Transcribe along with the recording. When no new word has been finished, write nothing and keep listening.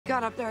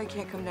got up there, he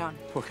can't come down.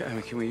 Okay, I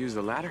mean, can we use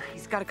the ladder?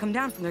 He's got to come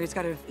down from there. He's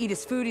got to eat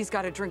his food, he's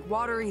got to drink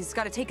water, he's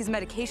got to take his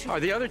medication. Are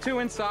the other two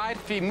inside?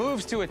 If he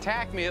moves to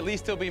attack me, at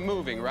least he'll be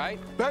moving, right?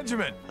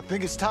 Benjamin, I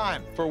think it's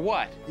time. For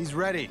what? He's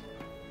ready.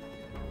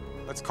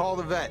 Let's call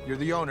the vet. You're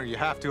the owner. You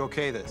have to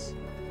okay this.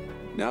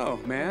 No,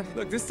 man.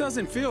 Look, this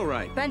doesn't feel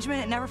right. Benjamin,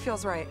 it never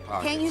feels right.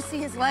 Can't you see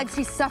his legs?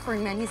 He's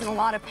suffering, man. He's in a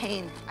lot of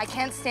pain. I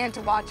can't stand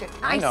to watch it.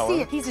 I know see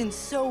him. it. He's in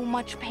so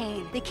much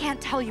pain. They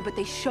can't tell you, but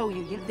they show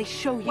you. They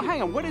show you. Well,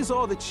 hang on. What is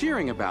all the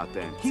cheering about,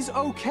 then? He's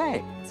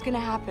okay. It's gonna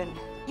happen.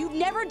 You've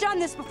never done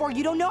this before.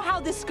 You don't know how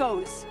this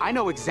goes. I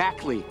know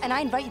exactly. And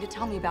I invite you to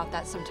tell me about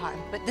that sometime.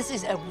 But this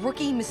is a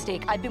rookie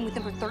mistake. I've been with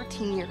him for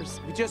 13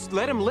 years. We just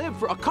let him live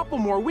for a couple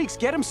more weeks.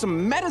 Get him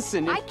some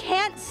medicine. I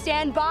can't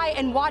stand by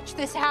and watch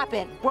this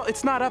happen. Well,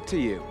 it's not up to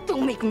you.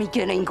 Don't make me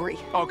get angry.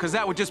 Oh, because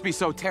that would just be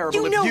so terrible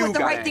You if know you what the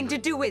got right thing angry.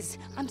 to do is.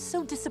 I'm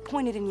so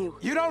disappointed in you.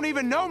 You don't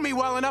even know me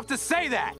well enough to say that.